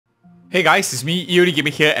Hey guys, it's me, EODGamer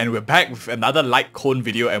here, and we're back with another Lightcone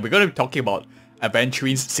video, and we're going to be talking about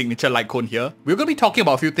Aventurine's signature Lightcone here. We're going to be talking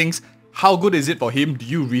about a few things. How good is it for him? Do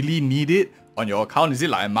you really need it on your account? Is it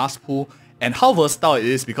like a mass pool? And how versatile it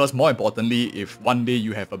is, because more importantly, if one day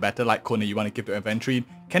you have a better Lightcone that you want to give to Aventurine,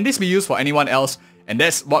 can this be used for anyone else? And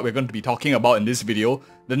that's what we're going to be talking about in this video.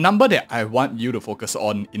 The number that I want you to focus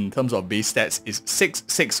on in terms of base stats is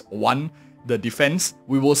 661. The defense.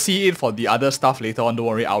 We will see it for the other stuff later on, don't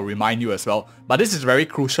worry, I'll remind you as well. But this is very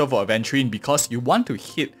crucial for Aventurine because you want to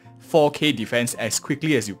hit 4k defense as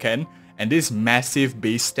quickly as you can, and this massive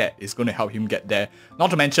base stat is going to help him get there. Not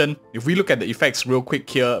to mention, if we look at the effects real quick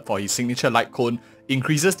here for his signature Lightcone,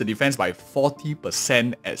 increases the defense by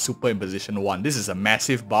 40% at super in position 1. This is a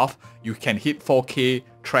massive buff. You can hit 4k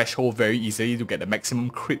threshold very easily to get the maximum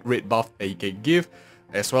crit rate buff that you can give,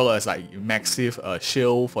 as well as like massive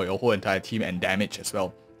shield for your whole entire team and damage as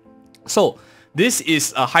well. So this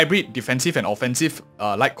is a hybrid defensive and offensive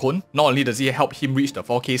Lightcone. Not only does he help him reach the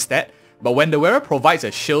 4k stat, but when the wearer provides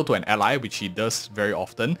a shield to an ally, which he does very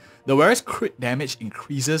often, the wearer's crit damage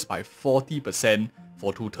increases by 40%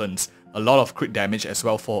 for 2 turns. A lot of crit damage as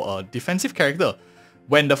well for a defensive character.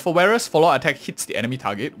 When the wearer's follow attack hits the enemy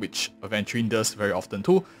target, which Aventurine does very often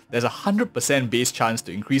too, there's a 100% base chance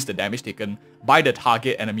to increase the damage taken by the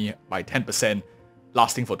target enemy by 10%,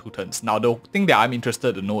 lasting for 2 turns. Now the thing that I'm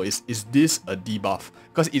interested to know is this a debuff?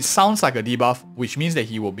 Because it sounds like a debuff, which means that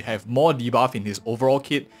he will have more debuff in his overall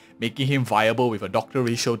kit, making him viable with a Doctor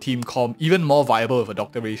Ratio team comp, even more viable with a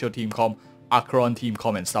Doctor Ratio team comp, Akirion team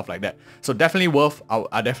comp and stuff like that. So definitely worth,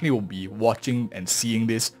 I definitely will be watching and seeing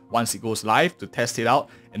this once it goes live to test it out,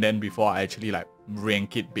 and then before I actually like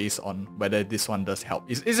rank it based on whether this one does help.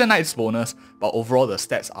 It's a nice bonus, but overall the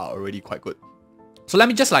stats are already quite good. So let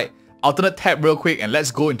me just like alternate tab real quick and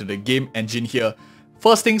let's go into the game engine here.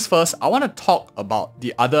 First things first, I want to talk about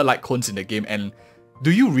the other Lightcones in the game, and do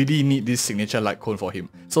you really need this signature Lightcone for him?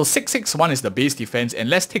 So 661 is the base defense, and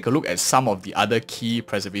let's take a look at some of the other key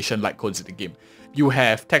preservation Lightcones in the game. You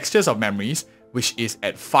have Textures of Memories, which is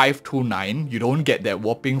at 529. You don't get that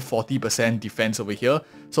whopping 40% defense over here,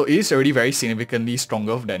 so it is already very significantly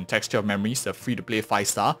stronger than Texture of Memories, the free-to-play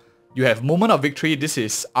 5-star. You have Moment of Victory. This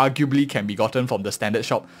is arguably can be gotten from the standard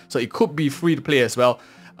shop, so it could be free-to-play as well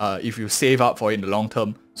if you save up for it in the long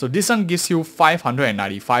term. So this one gives you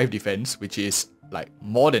 595 defense, which is like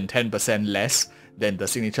more than 10% less than the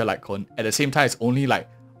signature Lightcone. At the same time, it's only like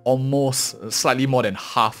almost slightly more than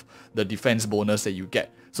half the defense bonus that you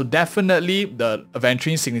get. So definitely the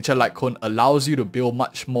Aventurine signature Lightcone allows you to build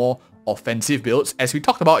much more offensive builds. As we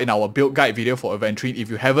talked about in our build guide video for Aventurine, if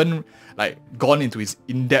you haven't like gone into his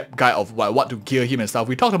in-depth guide of what to gear him and stuff,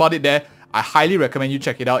 we talked about it there. I highly recommend you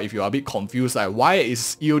check it out if you are a bit confused, like why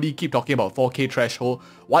is EOD keep talking about 4k threshold?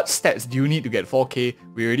 What stats do you need to get 4k?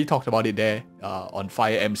 We already talked about it there on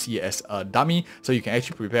Fire MC as a dummy, so you can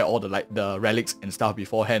actually prepare all the relics and stuff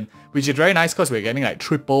beforehand, which is very nice because we're getting like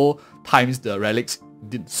triple times the relics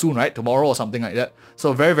soon, right? Tomorrow or something like that.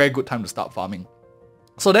 So very, very good time to start farming.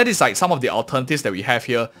 So that is like some of the alternatives that we have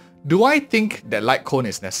here. Do I think that Lightcone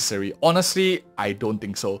is necessary? Honestly, I don't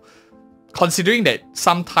think so. Considering that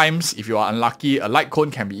sometimes if you are unlucky, a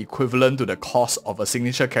Lightcone can be equivalent to the cost of a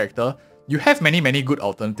signature character, you have many good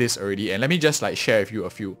alternatives already, and let me just like share with you a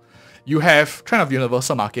few. You have Trend of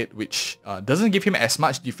Universal Market, which doesn't give him as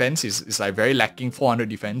much defense, it's like very lacking 400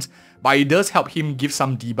 defense, but it does help him give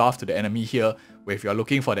some debuff to the enemy here, where if you're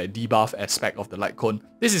looking for that debuff aspect of the Lightcone,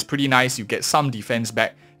 this is pretty nice. You get some defense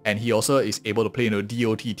back, and he also is able to play in the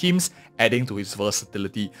DOT teams, adding to his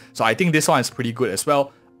versatility. So I think this one is pretty good as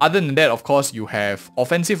well. Other than that, of course, you have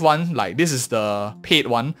offensive one, like this is the paid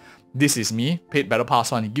one. This is me, paid Battle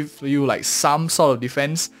Pass one. It gives you like some sort of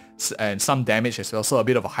defense and some damage as well, so a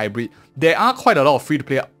bit of a hybrid. There are quite a lot of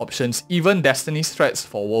free-to-play options. Even Destiny's Threats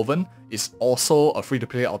for Woven is also a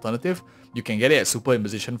free-to-play alternative. You can get it at Super in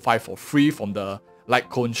Position 5 for free from the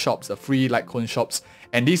Lightcone shops, the free Lightcone shops.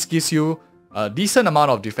 And this gives you a decent amount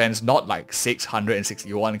of defense, not like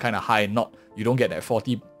 661 kind of high, you don't get that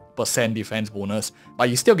 40% defense bonus, but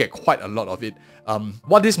you still get quite a lot of it.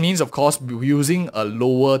 What this means, of course, using a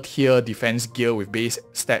lower tier defense gear with base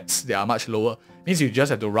stats that are much lower, means you just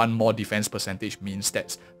have to run more defense percentage mean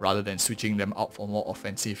stats rather than switching them out for more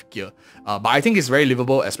offensive gear. But I think it's very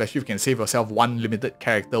livable, especially if you can save yourself one limited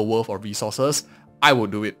character worth of resources. I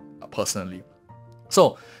would do it personally.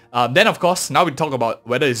 So then of course, now we talk about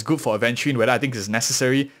whether it's good for Aventurine, whether I think it's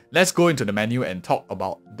necessary. Let's go into the menu and talk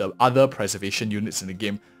about the other preservation units in the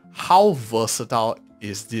game. How versatile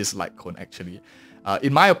is this Lightcone actually?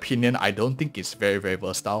 In my opinion, I don't think it's very, very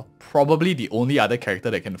versatile. Probably the only other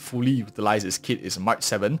character that can fully utilize this kit is March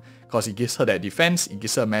 7, because it gives her that defense, it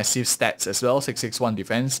gives her massive stats as well, 661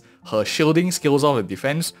 defense. Her shielding scales off the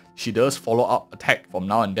defense. She does follow-up attack from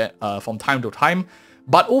now and then, from time to time.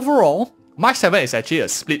 But overall, March 7 is actually a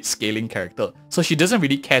split scaling character, so she doesn't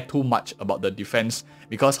really care too much about the defense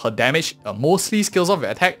because her damage mostly scales off the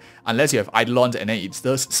attack unless you have Eidolons, and then it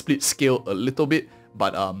does split scale a little bit.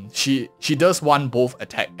 But she does want both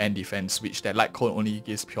attack and defense, which that Lightcone only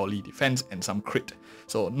gives purely defense and some crit.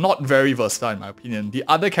 So not very versatile in my opinion. The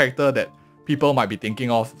other character that people might be thinking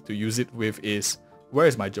of to use it with is, where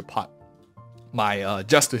is my Japart?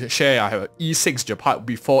 Just to share, I have an E6 Japart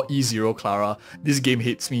before E0 Clara. This game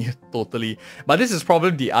hates me totally. But this is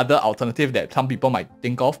probably the other alternative that some people might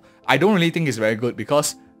think of. I don't really think it's very good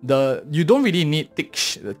because you don't really need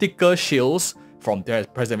thicker shields from their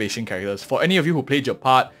preservation characters. For any of you who play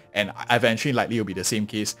Japart, and Aventurine likely will be the same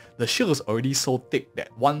case, the shield is already so thick that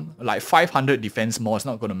 500 defense more is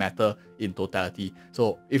not going to matter in totality.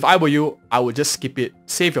 So if I were you, I would just skip it,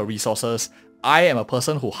 save your resources. I am a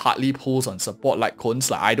person who hardly pulls on support Lightcones.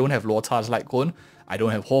 Like, I don't have Lotar's Lightcone, I don't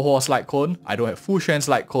have Ho-Ho's Lightcone, I don't have Fushen's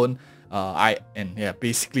Lightcone.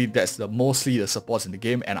 Basically that's mostly the supports in the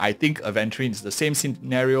game, and I think Aventurine is the same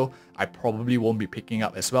scenario. I probably won't be picking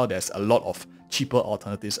up as well. There's a lot of cheaper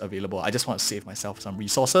alternatives available. I just want to save myself some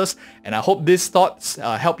resources, and I hope these thoughts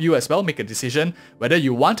help you as well make a decision whether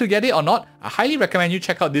you want to get it or not. I highly recommend you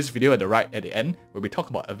check out this video at the end where we talk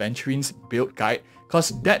about Aventurine's build guide,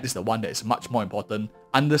 because that is the one that is much more important,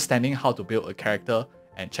 understanding how to build a character.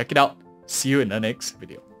 And check it out. See you in the next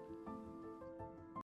video.